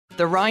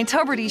The Ryan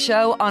Tubridy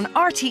Show on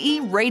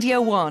RTE Radio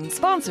 1,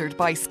 sponsored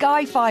by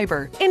Sky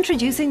Fibre.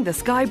 Introducing the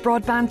Sky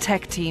Broadband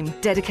Tech Team,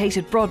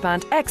 dedicated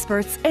broadband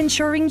experts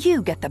ensuring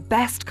you get the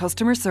best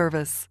customer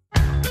service.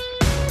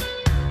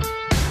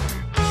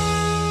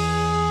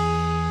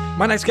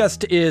 My next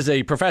guest is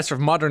a professor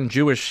of modern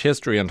Jewish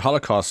history and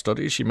Holocaust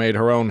studies. She made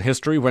her own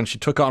history when she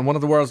took on one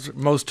of the world's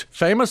most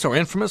famous or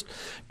infamous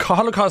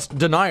Holocaust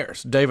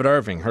deniers, David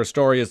Irving. Her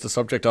story is the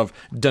subject of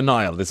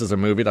Denial. This is a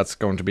movie that's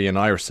going to be in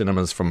Irish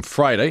cinemas from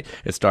Friday.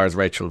 It stars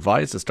Rachel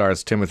Weisz, it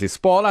stars Timothy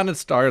Spall, and it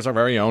stars our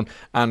very own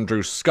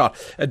Andrew Scott.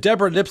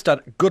 Deborah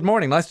Lipstadt, good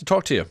morning. Nice to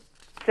talk to you.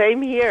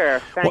 Same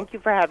here. Thank you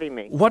for having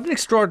me. What an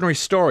extraordinary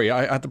story.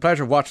 I had the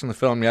pleasure of watching the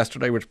film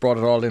yesterday, which brought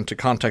it all into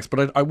context.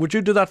 But would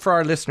you do that for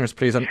our listeners,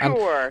 please?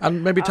 Sure.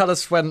 And maybe tell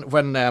us when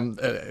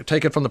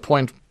take it from the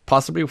point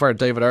possibly where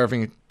David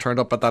Irving turned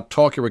up at that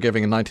talk you were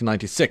giving in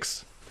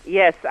 1996.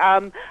 Yes.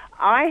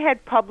 I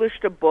had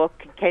published a book.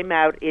 It came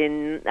out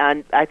in,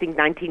 I think,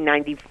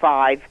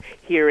 1995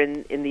 here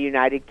in the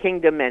United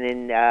Kingdom and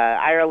in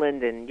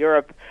Ireland and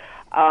Europe.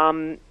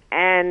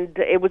 And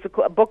it was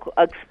a book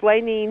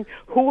explaining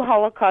who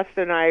Holocaust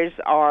deniers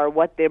are,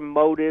 what their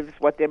motives,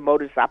 what their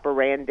modus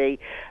operandi,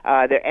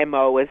 their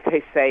MO, as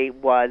they say,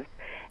 was.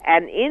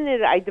 And in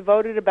it, I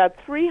devoted about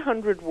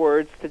 300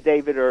 words to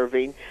David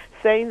Irving,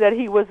 saying that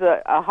he was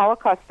a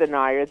Holocaust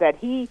denier, that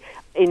he,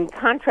 in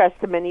contrast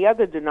to many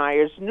other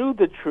deniers, knew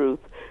the truth,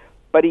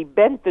 but he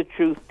bent the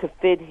truth to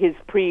fit his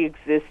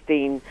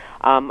pre-existing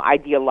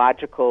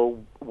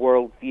ideological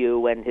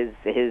worldview and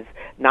his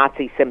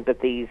Nazi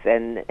sympathies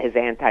and his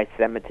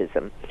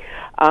anti-Semitism.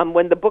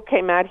 When the book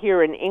came out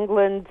here in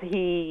England,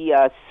 he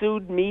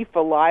sued me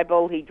for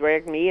libel. He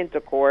dragged me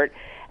into court.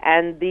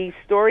 And the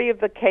story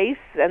of the case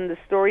and the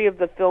story of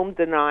the film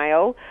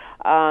Denial,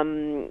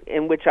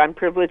 in which I'm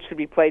privileged to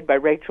be played by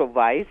Rachel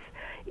Weisz,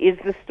 is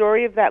the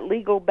story of that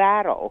legal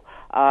battle.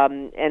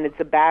 And it's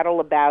a battle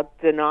about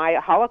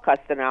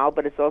Holocaust denial,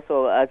 but it's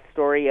also a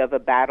story of a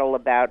battle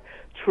about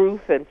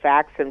truth and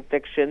facts and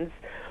fictions,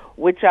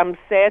 which I'm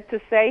sad to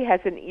say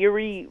has an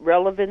eerie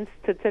relevance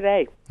to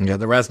today. Yeah,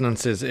 the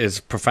resonance is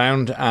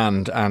profound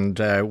and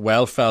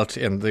well felt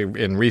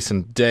in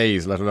recent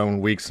days, let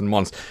alone weeks and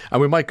months. And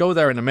we might go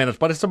there in a minute.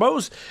 But I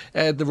suppose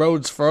the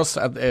roads for us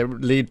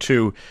lead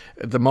to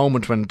the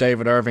moment when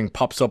David Irving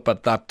pops up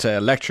at that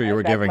lecture you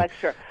were giving.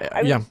 Lecture.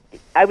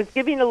 I was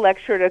giving a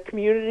lecture at a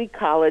community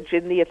college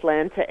in the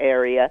Atlanta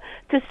area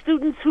to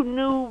students who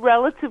knew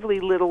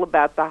relatively little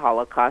about the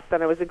Holocaust,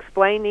 and I was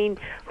explaining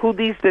who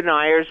these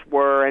deniers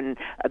were and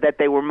that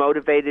they were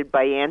motivated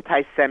by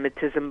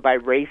anti-Semitism, by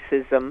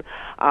racism,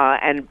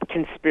 and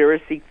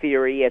conspiracy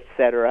theory,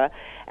 etc.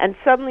 And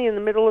suddenly, in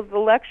the middle of the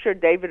lecture,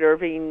 David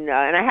Irving,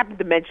 and I happened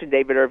to mention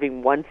David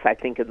Irving once, I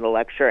think, in the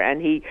lecture, and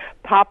he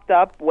popped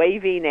up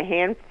waving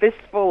a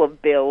fistful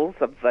of bills,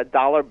 of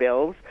dollar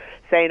bills,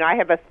 saying, I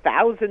have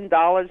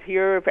 $1,000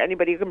 here if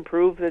anybody can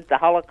prove that the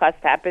Holocaust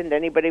happened,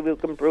 anybody who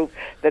can prove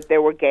that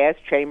there were gas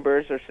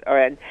chambers,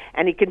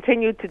 and he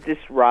continued to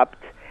disrupt.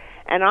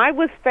 And I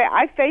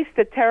faced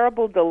a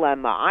terrible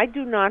dilemma. I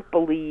do not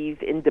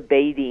believe in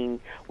debating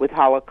with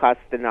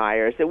Holocaust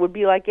deniers. It would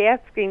be like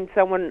asking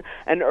an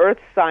earth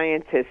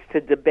scientist,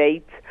 to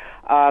debate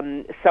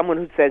someone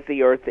who says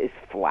the earth is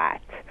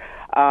flat.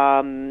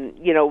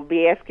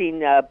 Be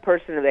asking a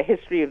person of the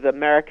history of the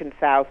American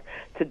South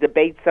to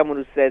debate someone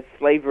who says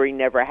slavery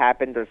never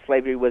happened or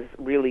slavery was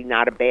really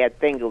not a bad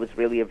thing, it was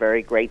really a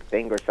very great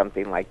thing or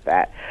something like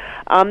that.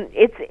 Or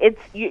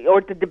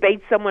to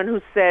debate someone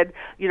who said,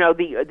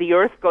 the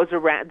earth goes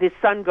around, the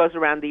sun goes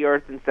around the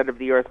earth instead of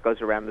the earth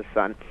goes around the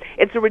sun.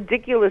 It's a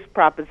ridiculous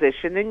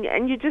proposition,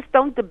 and you just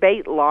don't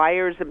debate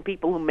liars and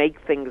people who make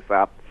things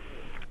up.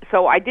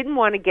 So I didn't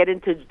want to get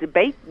into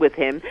debate with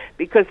him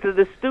because to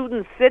the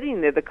students sitting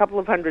there, the couple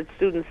of hundred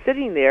students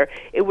sitting there,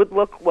 it would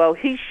look, well,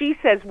 she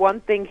says one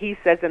thing, he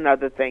says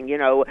another thing,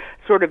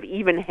 sort of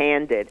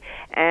even-handed.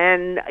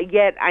 And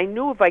yet I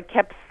knew if I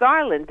kept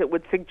silent, it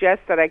would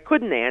suggest that I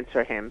couldn't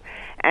answer him.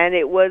 And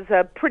it was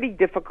a pretty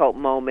difficult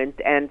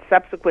moment. And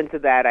subsequent to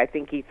that, I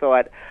think he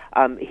thought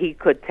he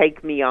could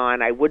take me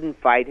on. I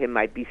wouldn't fight him.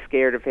 I'd be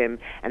scared of him.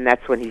 And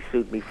that's when he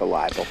sued me for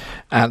libel.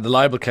 And the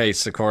libel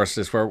case, of course,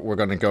 is where we're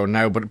going to go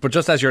now. But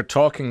just as you're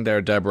talking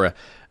there, Deborah,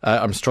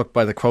 I'm struck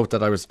by the quote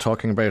that I was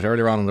talking about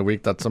earlier on in the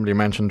week that somebody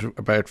mentioned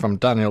about from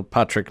Daniel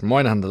Patrick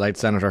Moynihan, the late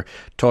senator,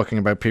 talking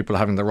about people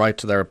having the right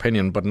to their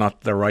opinion but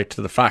not the right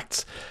to the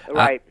facts.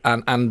 Right.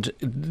 And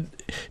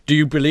do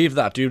you believe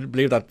that? Do you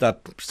believe that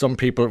some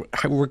people,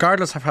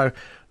 regardless of how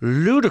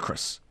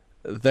ludicrous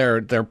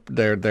their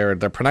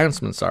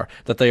pronouncements are,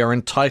 that they are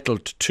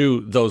entitled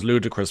to those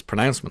ludicrous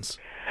pronouncements?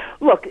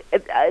 Look,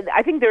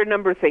 I think there are a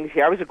number of things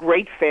here. I was a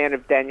great fan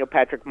of Daniel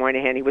Patrick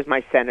Moynihan. He was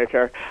my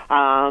senator, so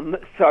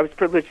I was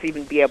privileged to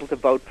even be able to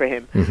vote for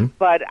him. Mm-hmm.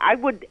 But I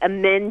would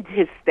amend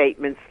his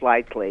statement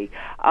slightly.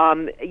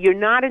 You're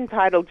not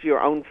entitled to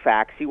your own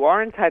facts. You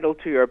are entitled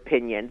to your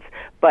opinions.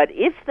 But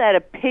if that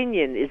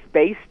opinion is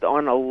based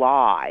on a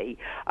lie,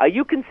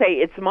 you can say,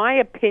 it's my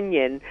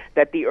opinion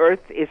that the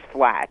earth is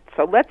flat.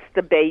 So let's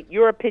debate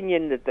your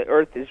opinion that the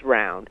earth is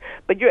round.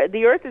 But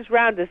the earth is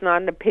round is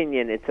not an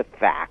opinion, it's a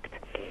fact.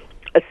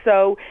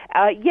 So,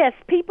 yes,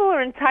 people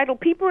are entitled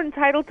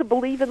to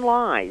believe in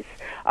lies.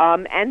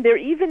 And they're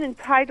even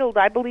entitled,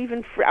 I believe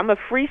in, I'm a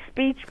free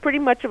speech, pretty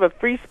much of a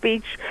free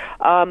speech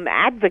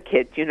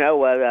advocate,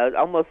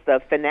 almost a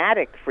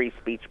fanatic free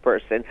speech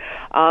person.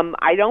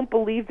 I don't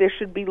believe there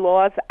should be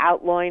laws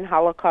outlawing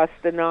Holocaust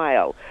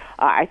denial.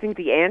 I think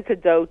the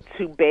antidote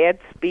to bad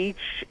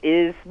speech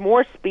is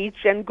more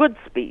speech and good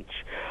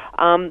speech.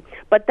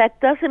 But that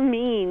doesn't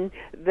mean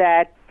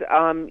that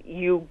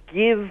you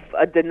give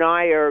a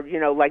denier,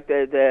 like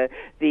the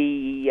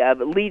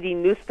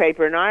leading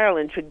newspaper in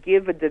Ireland should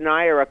give a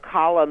denier a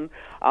column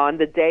on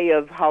the day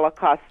of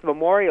Holocaust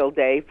Memorial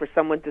Day for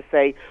someone to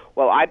say,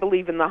 well, I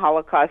believe in the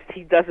Holocaust,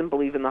 he doesn't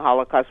believe in the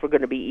Holocaust, we're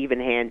going to be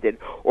even-handed.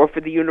 Or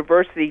for the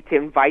university to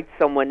invite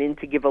someone in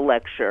to give a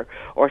lecture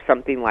or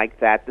something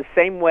like that. The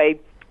same way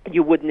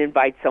you wouldn't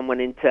invite someone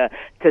in to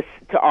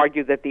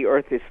argue that the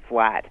earth is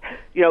flat.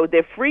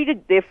 They're free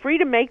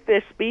to make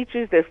their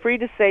speeches. They're free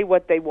to say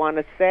what they want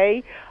to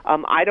say.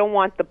 I don't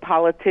want the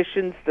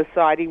politicians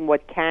deciding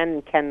what can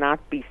and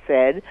cannot be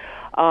said.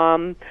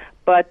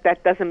 But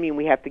that doesn't mean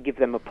we have to give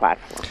them a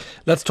platform.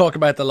 Let's talk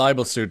about the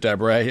libel suit,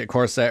 Deborah. Of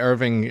course,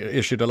 Irving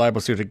issued a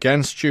libel suit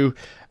against you,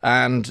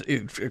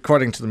 and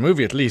according to the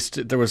movie at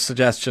least, there were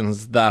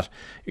suggestions that,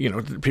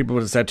 people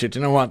would have said to you,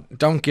 you know what,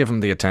 don't give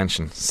him the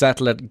attention,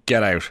 settle it,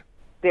 get out.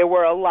 There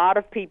were a lot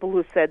of people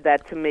who said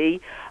that to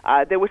me.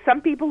 There were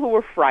some people who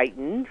were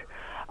frightened,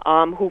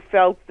 who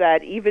felt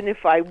that even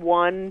if I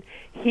won,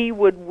 he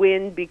would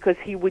win because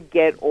he would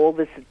get all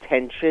this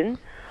attention.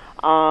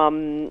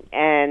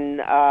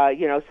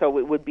 So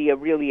it would be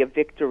really a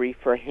victory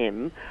for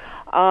him.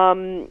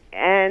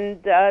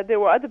 There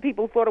were other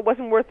people who thought it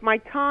wasn't worth my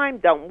time.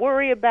 Don't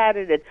worry about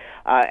it.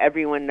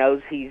 Everyone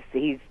knows he's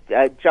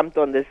jumped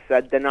on this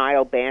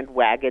denial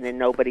bandwagon, and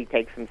nobody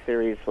takes him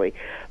seriously.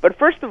 But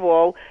first of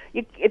all,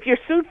 if you're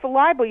sued for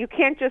libel, you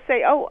can't just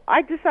say, "Oh,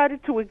 I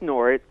decided to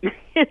ignore it."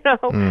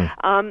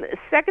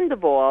 Second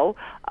of all,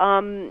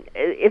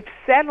 if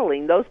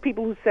settling, those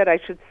people who said I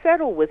should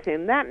settle with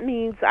him, that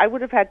means I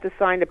would have had to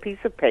sign a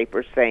piece of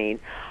paper saying,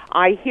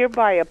 I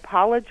hereby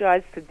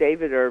apologize to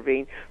David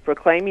Irving for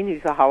claiming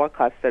he's a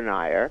Holocaust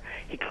denier.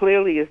 He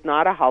clearly is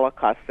not a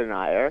Holocaust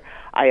denier.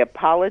 I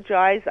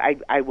apologize.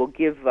 I will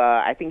give,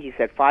 I think he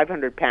said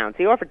 £500.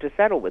 He offered to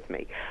settle with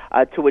me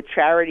to a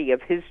charity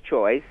of his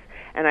choice.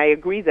 And I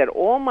agree that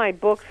all my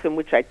books in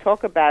which I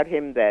talk about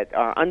him that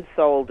are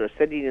unsold or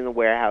sitting in the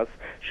warehouse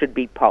should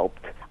be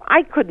pulped.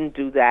 I couldn't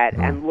do that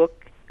and look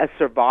a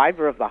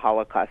survivor of the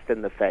Holocaust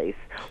in the face,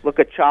 look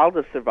a child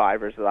of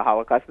survivors of the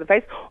Holocaust in the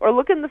face, or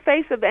look in the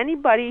face of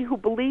anybody who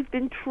believed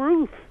in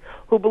truth,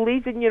 who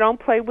believed in you don't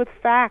play with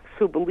facts,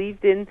 who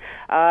believed in,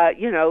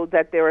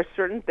 that there are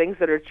certain things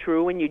that are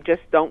true and you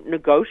just don't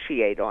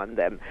negotiate on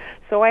them.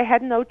 So I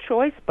had no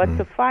choice but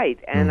to fight,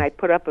 and I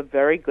put up a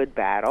very good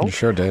battle. You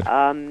sure did.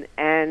 But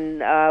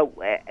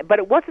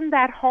it wasn't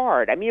that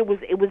hard. I mean, it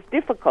was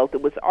difficult.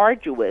 It was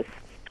arduous.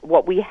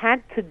 What we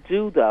had to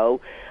do, though,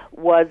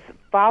 was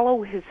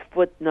follow his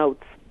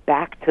footnotes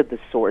back to the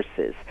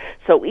sources.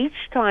 So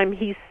each time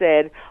he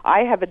said, I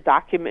have a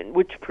document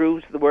which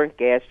proves there weren't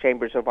gas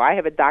chambers, or if I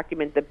have a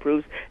document that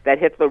proves that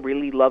Hitler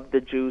really loved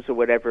the Jews, or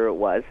whatever it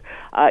was,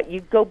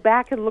 you go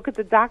back and look at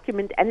the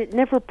document, and it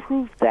never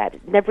proved that.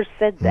 It never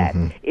said that.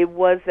 It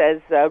was, as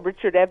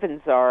Richard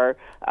Evans, our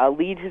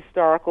lead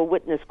historical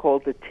witness,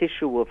 called the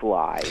tissue of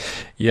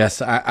lies.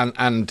 Yes,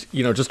 and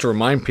just to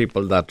remind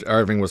people that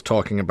Irving was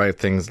talking about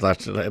things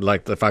that,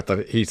 like the fact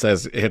that he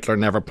says Hitler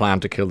never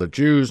planned to kill the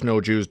Jews,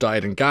 no Jews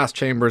died in gas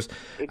chambers,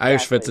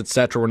 exactly. Auschwitz,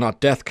 etc. were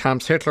not death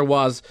camps. Hitler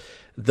was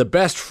the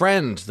best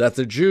friend that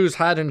the Jews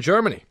had in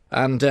Germany.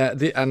 And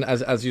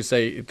as you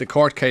say, the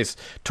court case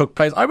took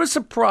place. I was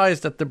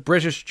surprised that the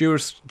British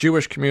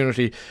Jewish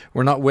community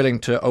were not willing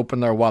to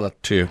open their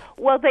wallet to you.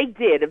 Well, they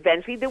did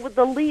eventually. There was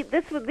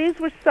these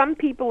were some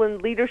people in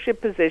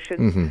leadership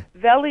positions,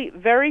 very,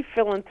 very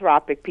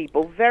philanthropic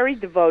people, very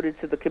devoted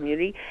to the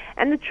community.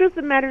 And the truth of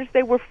the matter is,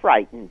 they were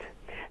frightened.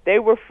 They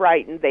were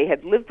frightened. They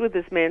had lived with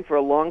this man for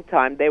a long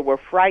time. They were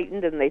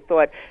frightened, and they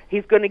thought,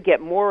 he's going to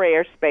get more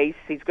airspace.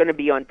 He's going to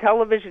be on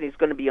television. He's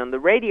going to be on the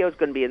radio. He's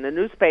going to be in the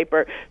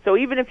newspaper. So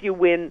even if you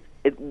win,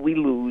 we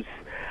lose.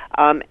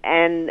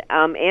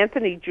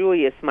 Anthony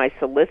Julius, my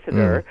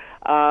solicitor,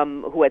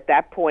 who at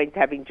that point,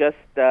 having just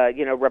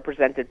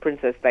represented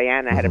Princess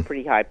Diana, had a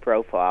pretty high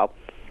profile,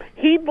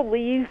 he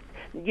believed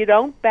you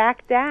don't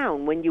back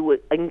down when you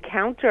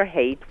encounter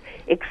hate.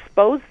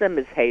 Expose them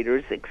as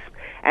haters.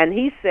 And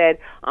he said,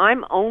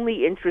 I'm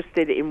only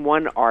interested in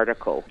one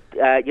article,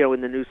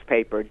 in the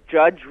newspaper.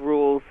 Judge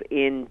rules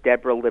in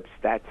Deborah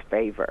Lipstadt's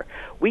favor.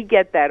 We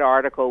get that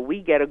article. We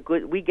get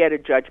a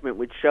judgment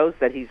which shows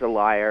that he's a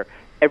liar.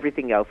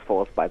 everything else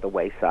falls by the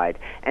wayside.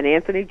 And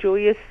Anthony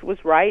Julius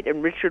was right,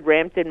 and Richard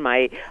Rampton,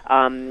 my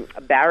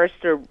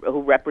barrister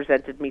who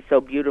represented me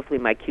so beautifully,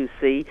 my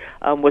QC,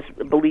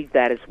 believed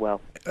that as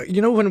well.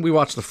 You know, when we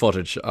watch the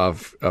footage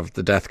of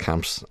the death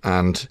camps,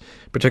 and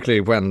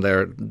particularly when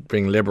they're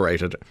being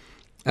liberated,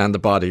 and the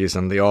bodies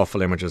and the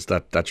awful images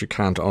that you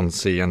can't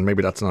unsee, and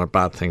maybe that's not a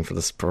bad thing for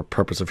this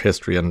purpose of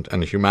history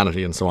and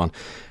humanity and so on.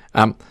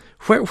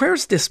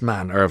 Where's this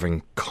man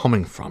Irving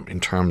coming from in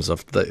terms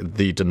of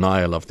the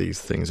denial of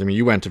these things? I mean,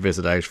 you went to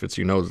visit Auschwitz,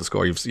 you know the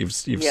score, you've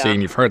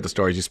seen, you've heard the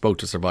stories, you spoke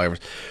to survivors.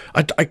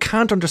 I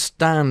can't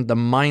understand the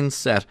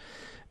mindset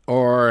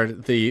or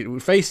the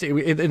face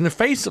in the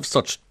face of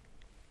such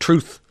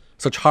truth,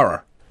 such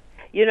horror.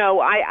 You know,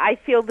 I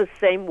feel the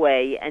same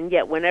way, and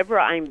yet whenever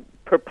I'm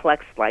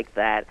perplexed like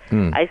that,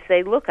 I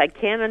say, look, I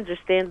can't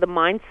understand the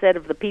mindset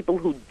of the people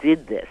who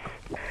did this,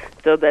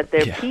 so that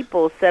they're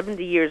people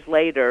 70 years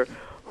later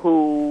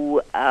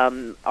who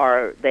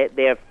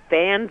they're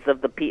fans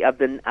of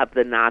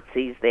the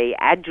Nazis. They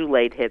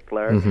adulate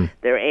Hitler.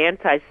 They're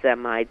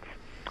anti-Semites.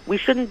 We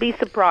shouldn't be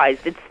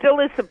surprised. It still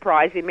is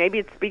surprising. Maybe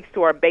it speaks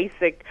to our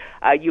basic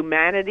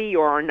humanity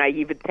or our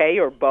naivete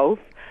or both.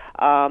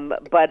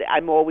 But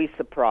I'm always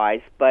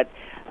surprised. But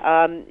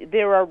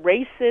there are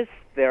racists,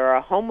 there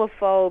are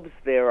homophobes,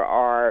 there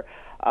are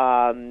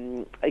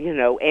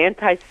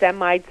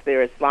anti-Semites,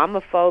 there are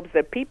Islamophobes,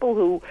 there are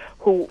people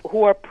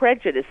who are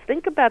prejudiced.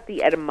 Think about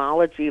the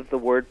etymology of the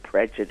word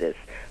prejudice.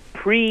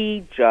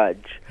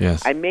 Prejudge.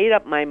 Yes. I made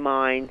up my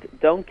mind.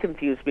 Don't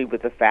confuse me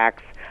with the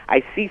facts.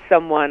 I see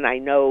someone, I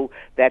know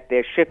that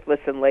they're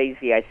shiftless and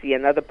lazy. I see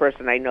another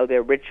person, I know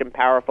they're rich and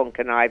powerful and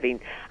conniving.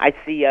 I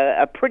see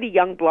a pretty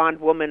young blonde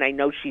woman, I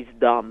know she's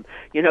dumb.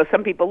 You know,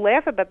 some people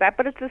laugh about that,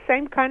 but it's the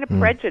same kind of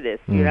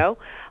prejudice, you know.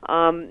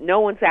 No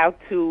one's out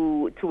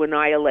to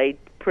annihilate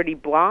pretty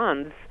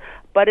blondes,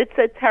 but it's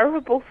a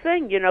terrible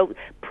thing. You know,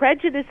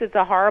 prejudice is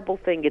a horrible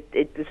thing.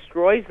 It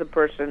destroys the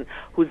person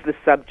who's the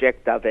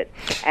subject of it.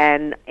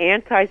 And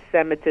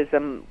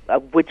anti-Semitism,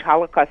 which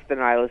Holocaust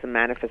denial is a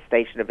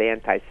manifestation of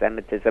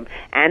anti-Semitism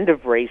and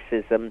of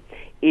racism,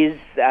 is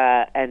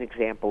an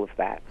example of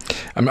that.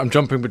 I'm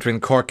jumping between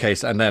the court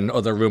case and then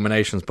other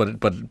ruminations,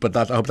 but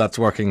that, I hope that's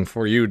working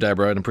for you,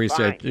 Deborah, and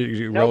appreciate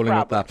you rolling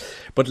with that.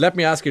 But let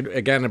me ask you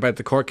again about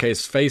the court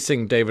case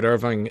facing David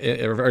Irving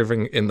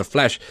in the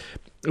flesh.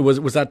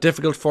 Was that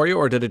difficult for you,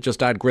 or did it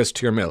just add grist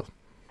to your mill?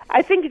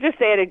 I think it just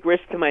added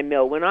grist to my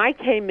mill. When I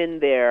came in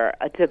there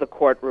to the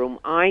courtroom,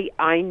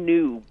 I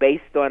knew,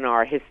 based on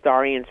our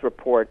historian's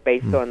report,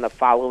 based on the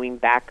following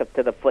back up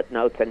to the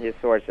footnotes and his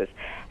sources,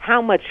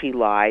 how much he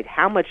lied,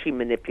 how much he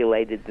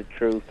manipulated the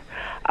truth.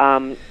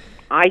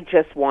 I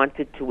just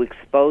wanted to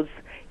expose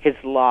his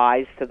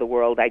lies to the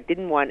world. I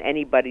didn't want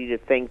anybody to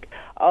think,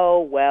 oh,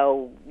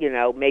 well, you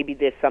know, maybe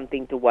there's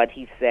something to what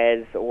he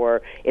says,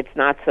 or it's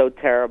not so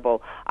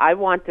terrible. I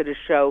wanted to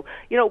show,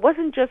 you know, it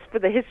wasn't just for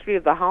the history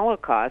of the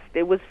Holocaust.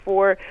 It was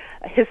for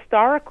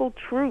historical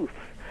truth.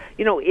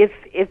 You know, if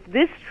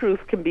this truth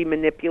can be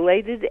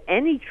manipulated,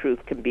 any truth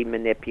can be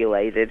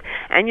manipulated.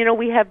 And, you know,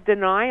 we have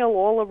denial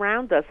all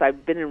around us.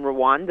 I've been in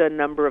Rwanda a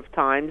number of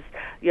times.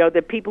 You know, there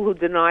are people who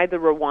deny the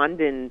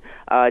Rwandan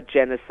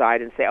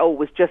genocide and say, oh, it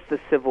was just a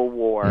civil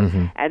war.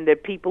 And there are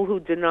people who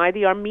deny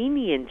the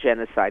Armenian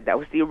genocide. That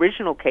was the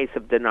original case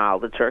of denial.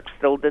 The Turks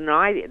still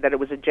deny that it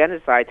was a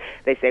genocide.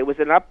 They say it was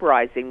an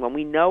uprising when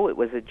we know it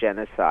was a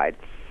genocide.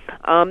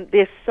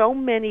 There's so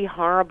many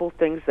horrible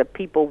things that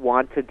people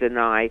want to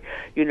deny.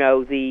 You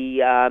know,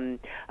 the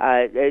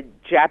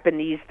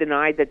Japanese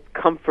denied that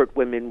comfort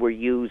women were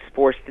used,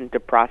 forced into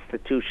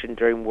prostitution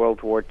during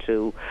World War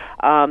II.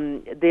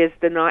 There's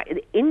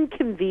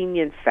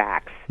inconvenient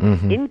facts,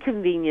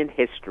 inconvenient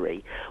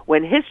history.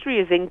 When history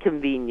is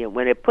inconvenient,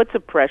 when it puts a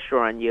pressure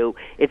on you,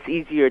 it's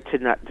easier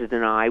to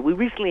deny. We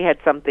recently had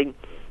something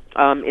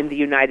in the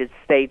United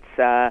States.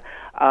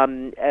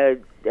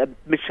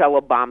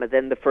 Michelle Obama,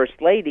 then the First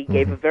Lady,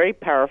 gave a very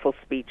powerful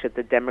speech at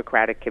the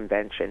Democratic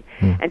Convention.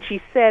 And she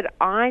said,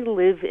 I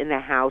live in a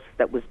house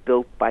that was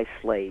built by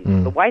slaves.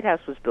 The White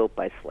House was built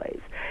by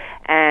slaves.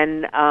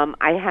 And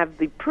I have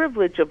the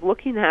privilege of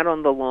looking out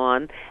on the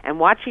lawn and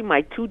watching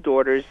my two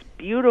daughters,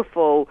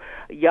 beautiful,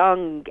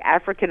 young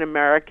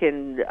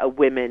African-American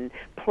women,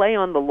 play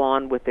on the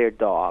lawn with their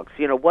dogs.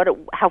 You know,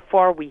 how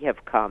far we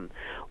have come.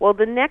 Well,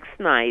 the next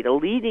night, a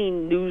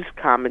leading news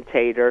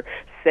commentator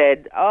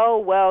said, oh,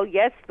 well,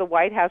 yes, the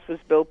White House was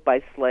built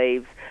by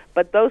slaves,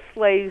 but those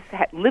slaves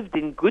lived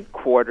in good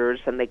quarters,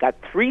 and they got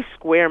 3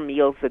 square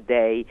meals a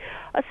day.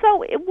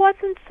 So it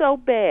wasn't so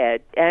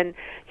bad. And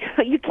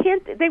you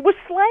can't, they were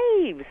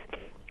slaves.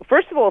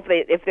 First of all,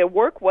 if their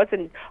work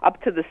wasn't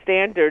up to the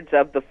standards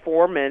of the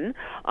foreman,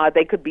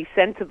 they could be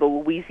sent to the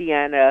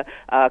Louisiana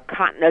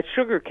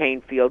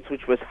sugarcane fields,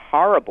 which was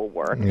horrible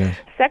work. Yeah.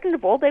 Second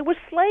of all, they were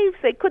slaves.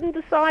 They couldn't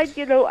decide,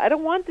 you know, I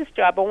don't want this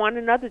job, I want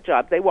another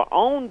job. They were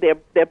owned.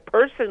 Their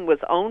person was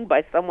owned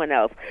by someone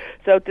else.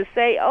 So to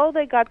say, oh,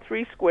 they got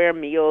 3 square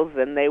meals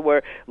and they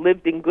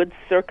lived in good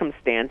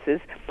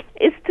circumstances,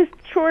 is to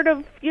sort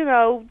of,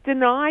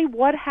 deny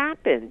what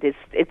happened.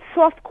 It's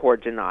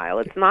softcore denial.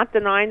 It's not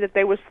denying that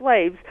they were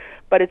slaves,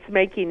 but it's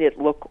making it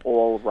look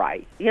all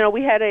right.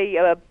 We had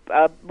a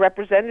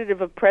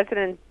representative of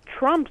President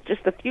Trump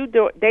just a few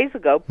days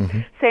ago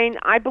saying,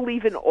 I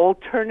believe in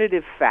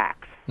alternative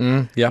facts.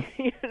 Yeah,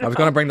 I was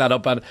going to bring that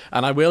up, and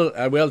I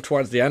will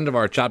towards the end of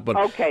our chat. But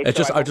okay, I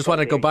just want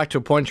to go back to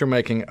a point you're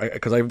making,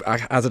 because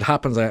as it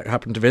happens, I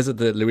happened to visit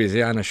the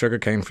Louisiana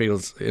sugarcane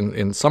fields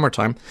in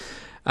summertime,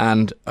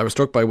 and I was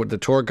struck by what the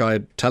tour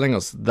guide telling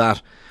us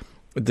that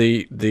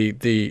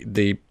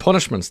the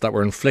punishments that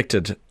were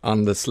inflicted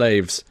on the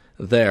slaves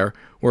there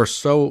were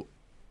so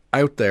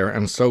out there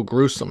and so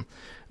gruesome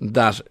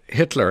that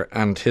Hitler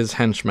and his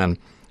henchmen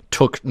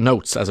took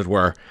notes, as it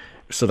were,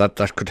 so that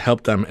could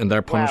help them in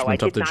their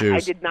punishment of the Jews. I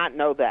did not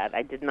know that.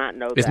 Isn't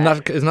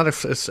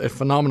that a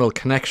phenomenal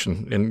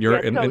connection in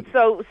your?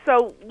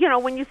 So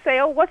when you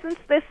say, wasn't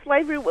this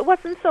slavery? It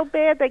wasn't so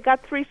bad. They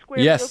got 3 square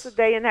meals a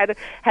day and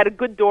had a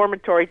good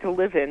dormitory to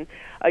live in.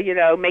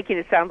 Making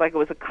it sound like it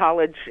was a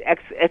college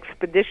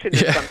expedition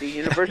or something,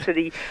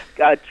 university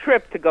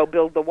trip to go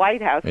build the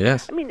White House.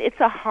 Yes. I mean, it's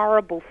a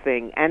horrible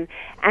thing, and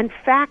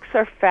facts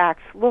are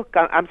facts. Look,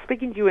 I'm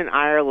speaking to you in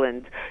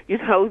Ireland.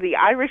 The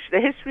Irish, the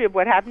history of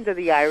what happened to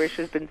the Irish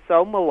has been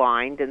so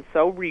maligned and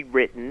so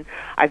rewritten.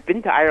 I've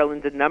been to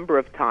Ireland a number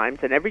of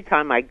times, and every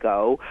time I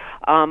go,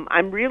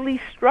 I'm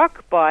really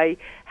struck by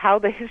how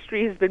the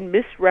history has been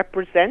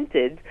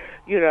misrepresented,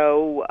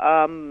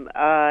 and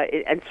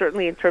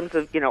certainly in terms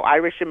of,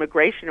 Irish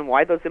immigration and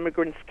why those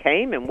immigrants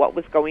came and what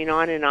was going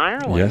on in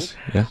Ireland.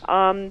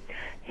 Yes.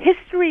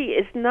 History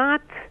is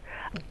not...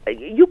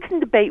 You can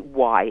debate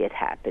why it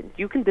happened.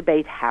 You can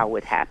debate how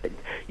it happened.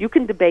 You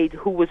can debate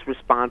who was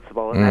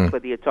responsible, and that's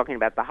whether you're talking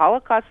about the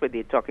Holocaust, whether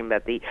you're talking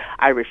about the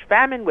Irish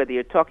famine, whether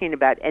you're talking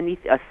about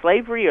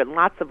slavery or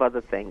lots of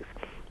other things.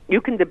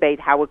 You can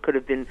debate how it could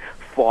have been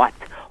fought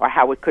or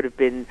how it could have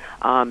been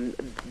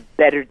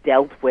better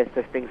dealt with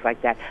or things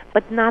like that,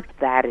 but not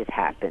that it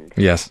happened.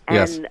 Yes.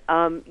 And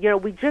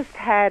we just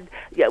had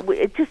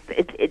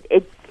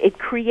it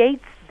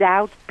creates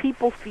doubt.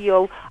 People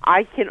feel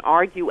I can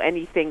argue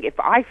anything if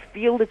I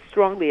feel it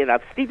strongly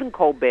enough. Stephen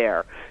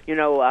Colbert,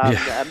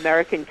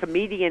 American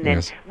comedian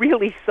and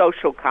really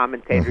social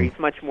commentator. He's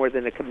much more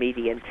than a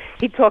comedian.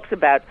 He talks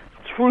about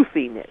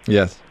truthiness.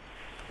 Yes.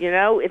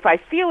 If I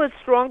feel it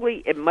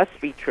strongly, it must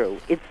be true.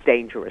 It's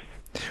dangerous.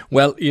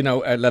 Well,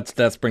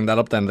 let's bring that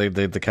up then. The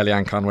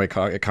Kellyanne Conway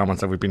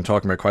comments that we've been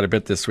talking about quite a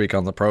bit this week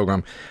on the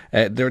programme.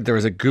 There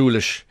is a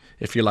ghoulish,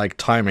 if you like,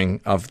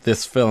 timing of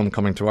this film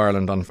coming to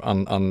Ireland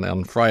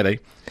on Friday,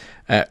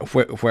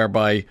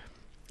 whereby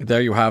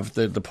there you have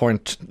the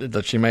point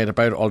that she made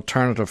about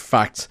alternative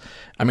facts.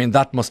 I mean,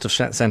 that must have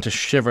sent a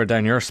shiver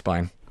down your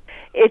spine.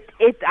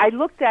 I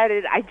looked at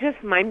it.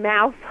 my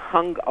mouth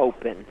hung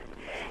open.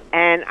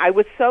 And I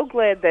was so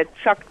glad that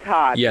Chuck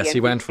Todd, the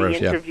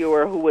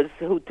interviewer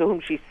to whom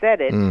she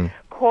said it,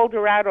 called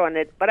her out on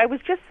it. But I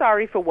was just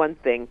sorry for one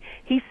thing.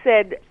 He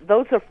said,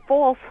 those are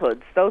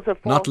falsehoods.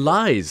 Not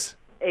lies.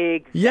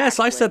 Exactly. Yes,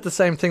 I said the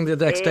same thing the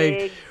next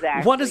day.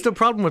 Exactly. What is the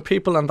problem with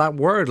people and that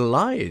word,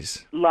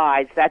 lies?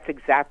 Lies, that's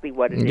exactly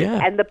what it is.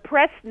 And the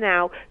press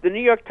now, the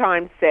New York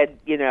Times said,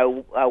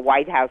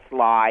 White House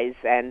lies,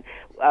 and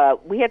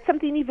we had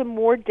something even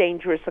more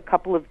dangerous a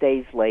couple of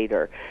days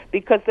later,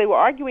 because they were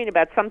arguing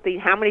about something,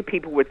 how many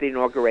people were at the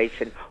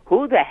inauguration.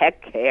 Who the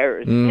heck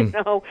cares?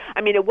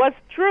 I mean, it was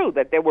true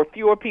that there were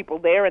fewer people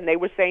there, and they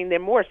were saying there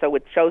more, so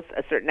it shows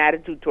a certain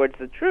attitude towards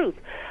the truth.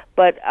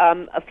 But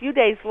a few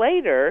days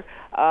later,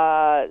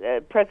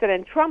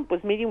 President Trump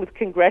was meeting with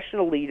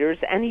congressional leaders,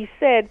 and he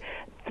said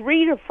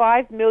 3 to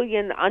 5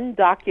 million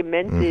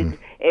undocumented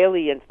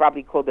aliens,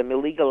 probably called them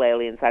illegal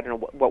aliens, I don't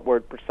know what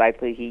word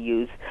precisely he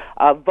used,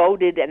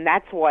 voted, and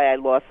that's why I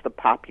lost the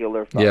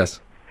popular vote.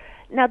 Yes.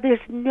 Now, there's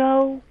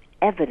no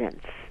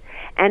evidence.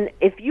 And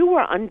if you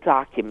were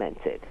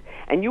undocumented,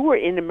 and you were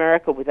in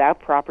America without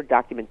proper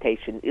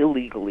documentation,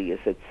 illegally, as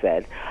it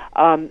said,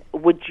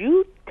 would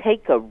you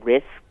take a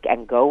risk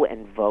and go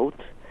and vote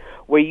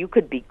where you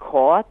could be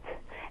caught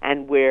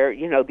and where,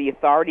 the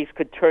authorities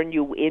could turn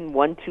you in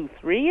 1, 2,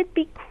 3? It'd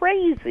be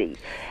crazy.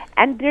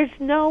 And there's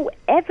no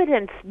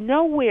evidence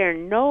nowhere,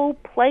 no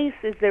place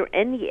is there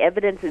any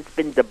evidence. It's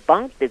been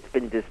debunked, it's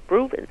been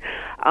disproven.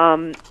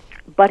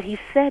 But he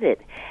said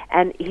it.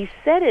 And he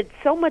said it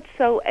so much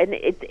so, and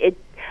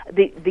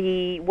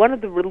the one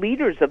of the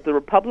leaders of the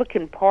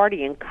Republican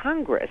Party in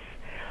Congress,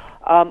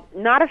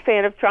 not a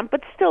fan of Trump,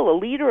 but still a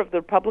leader of the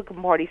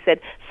Republican Party, said,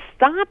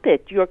 stop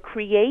it. You're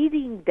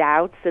creating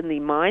doubts in the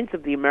minds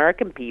of the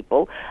American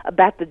people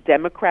about the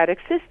democratic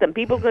system.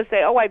 People are going to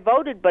say, I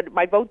voted, but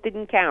my vote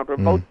didn't count, or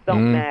votes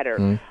don't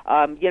matter.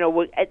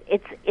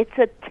 It's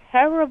a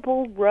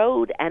terrible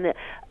road and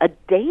a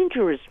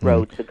dangerous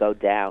road to go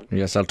down.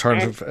 Yes,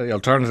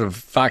 alternative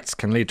facts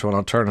can lead to an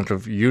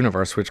alternative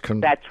universe, which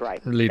can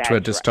lead to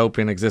a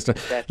dystopian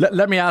existence.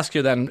 Let me ask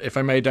you then, if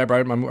I may, Deborah,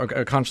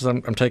 I'm conscious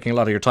I'm taking a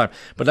lot of your time.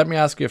 But let me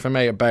ask you, if I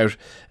may, about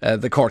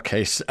the court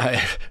case.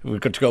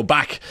 We've got to go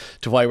back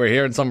to why we're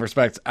here in some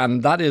respects,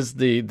 and that is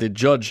the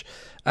judge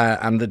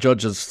and the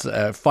judge's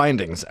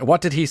findings.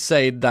 What did he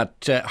say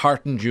that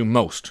heartened you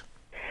most?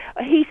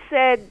 He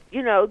said,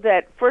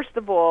 that first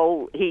of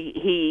all,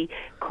 he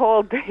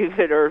called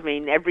David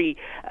Irving every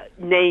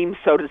name,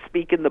 so to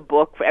speak, in the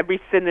book, for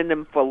every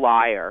synonym for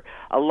liar.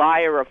 A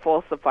liar, a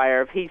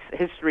falsifier of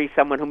history,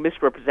 someone who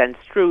misrepresents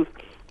truth.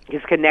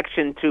 His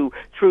connection to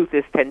truth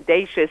is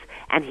tendacious,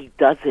 and he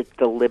does it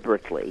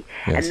deliberately.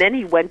 Yes. And then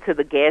he went to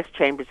the gas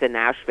chambers in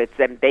Auschwitz,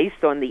 and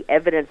based on the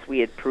evidence we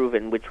had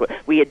proven,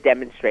 we had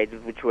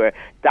demonstrated, which were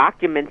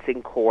documents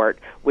in court,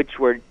 which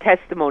were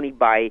testimony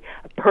by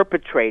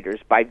perpetrators,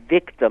 by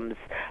victims,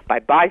 by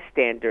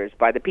bystanders,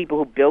 by the people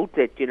who built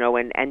it,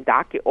 and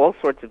all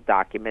sorts of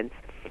documents,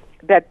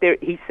 that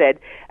he said,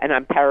 and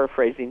I'm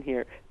paraphrasing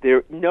here,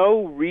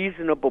 no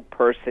reasonable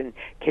person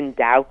can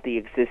doubt the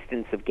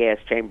existence of gas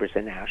chambers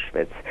in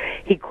Auschwitz.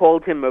 He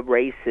called him a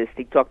racist.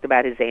 He talked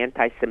about his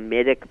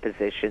anti-Semitic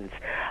positions.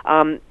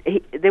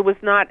 There was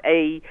not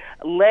a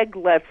leg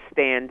left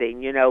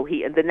standing.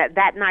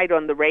 That night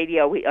on the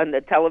radio, on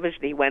the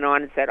television, he went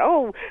on and said,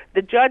 "Oh,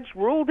 the judge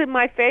ruled in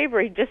my favor.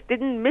 He just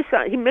didn't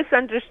he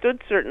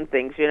misunderstood certain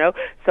things."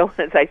 So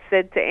as I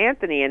said to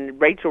Anthony,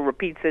 and Rachel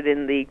repeats it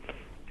in the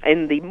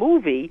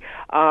movie,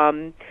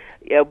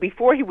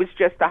 before he was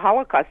just a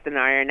Holocaust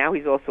denier, now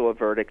he's also a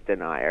verdict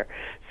denier.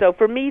 So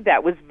for me,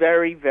 that was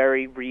very,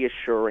 very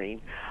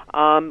reassuring.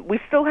 We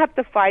still have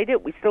to fight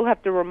it. We still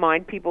have to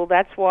remind people.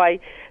 That's why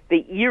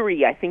the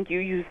eerie, I think you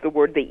used the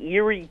word, the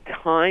eerie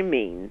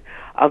timing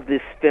of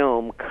this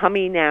film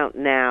coming out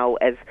now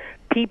as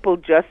people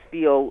just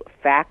feel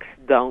facts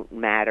don't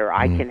matter.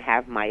 I can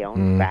have my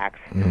own facts.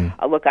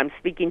 Look, I'm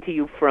speaking to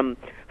you from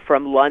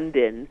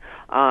London,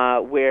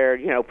 where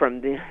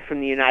from the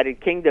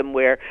United Kingdom,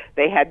 where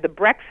they had the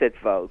Brexit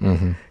vote,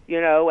 and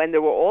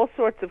there were all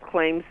sorts of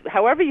claims.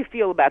 However you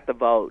feel about the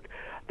vote,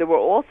 there were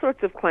all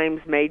sorts of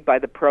claims made by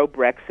the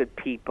pro-Brexit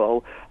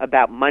people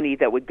about money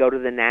that would go to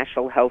the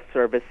National Health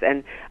Service.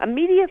 And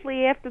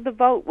immediately after the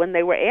vote, when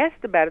they were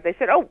asked about it, they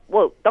said, "Oh,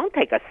 well, don't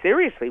take us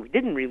seriously. We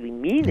didn't really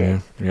mean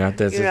it." Yeah,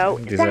 that's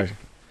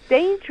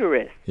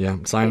dangerous. Yeah,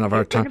 sign of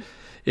our time.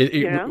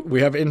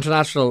 We have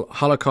International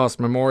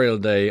Holocaust Memorial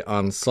Day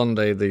on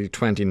Sunday the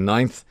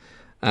 29th.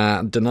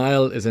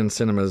 Denial is in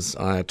cinemas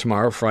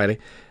tomorrow, Friday.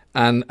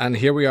 And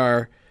here we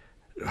are,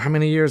 how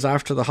many years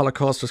after the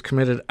Holocaust was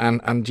committed?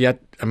 And yet,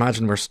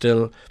 imagine we're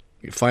still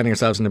finding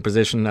ourselves in a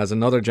position as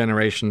another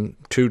generation,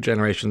 2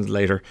 generations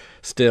later,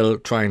 still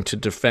trying to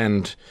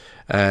defend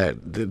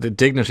the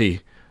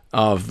dignity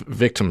of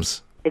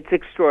victims. It's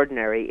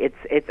extraordinary.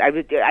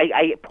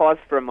 I pause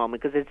for a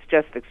moment because it's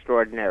just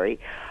extraordinary.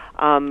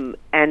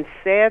 And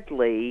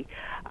sadly,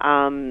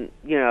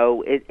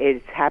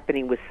 it's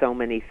happening with so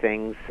many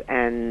things.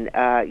 And,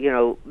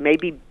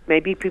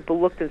 maybe people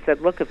looked and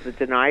said, look, if the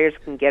deniers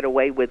can get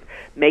away with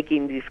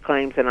making these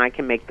claims, and I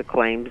can make the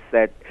claims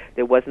that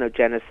there was no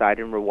genocide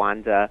in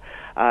Rwanda,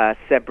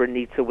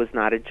 Srebrenica was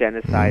not a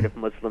genocide of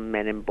Muslim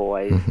men and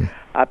boys.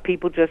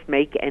 People just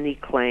make any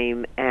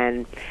claim,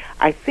 and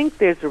I think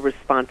there's a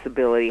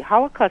responsibility.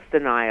 Holocaust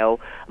Memorial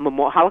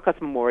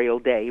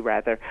Day,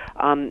 rather,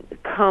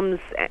 comes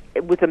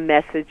with a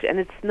message, and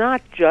it's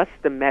not just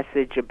a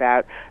message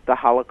about the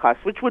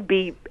Holocaust, which would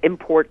be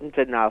important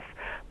enough,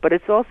 but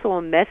it's also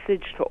a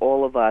message to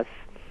all of us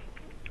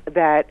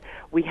that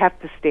we have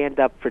to stand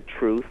up for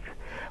truth.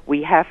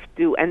 We have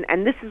to,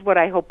 and this is what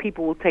I hope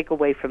people will take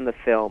away from the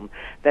film,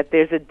 that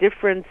there's a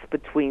difference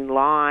between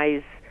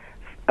lies,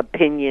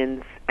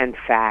 opinions, and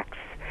facts.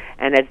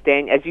 And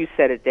as you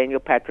said it,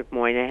 Daniel Patrick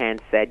Moynihan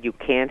said,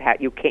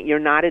 you're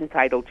not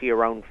entitled to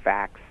your own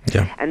facts.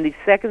 Yeah. And the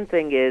second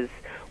thing is,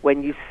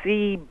 when you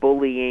see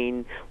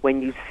bullying,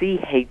 when you see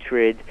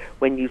hatred,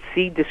 when you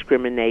see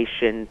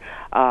discrimination,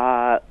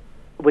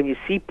 when you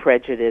see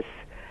prejudice,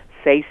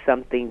 say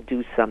something,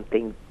 do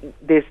something.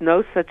 There's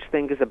no such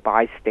thing as a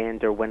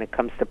bystander when it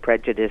comes to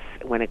prejudice,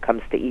 when it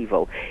comes to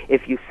evil.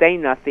 If you say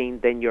nothing,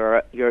 then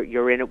you're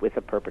in it with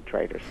the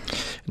perpetrators.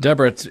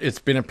 Deborah, it's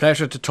been a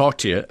pleasure to talk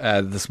to you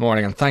this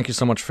morning, and thank you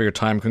so much for your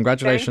time.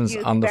 Congratulations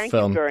on the film.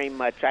 Thank you very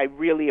much. I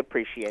really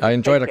appreciate it. I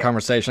enjoyed our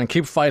conversation, and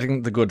keep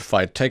fighting the good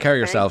fight. Take care of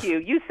yourself. Thank you.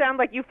 You sound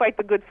like you fight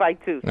the good fight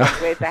too. So I'm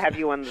glad to have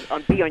you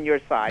be on your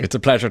side. It's a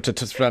pleasure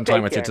to spend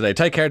time with you today.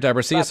 Take care,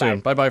 Deborah. See you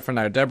soon. Bye-bye for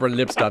now. Deborah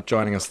Lipstadt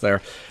joining us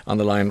there on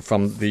the line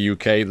from the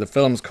UK. The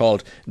film's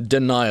called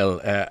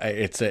Denial.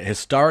 It's a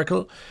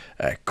historical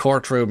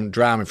courtroom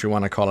drama, if you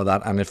want to call it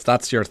that, and if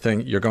that's your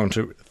thing, you're going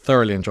to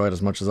thoroughly enjoy it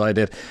as much as I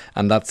did,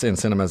 and that's in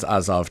cinemas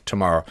as of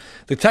tomorrow.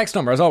 The text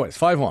number, as always,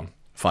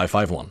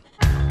 51551.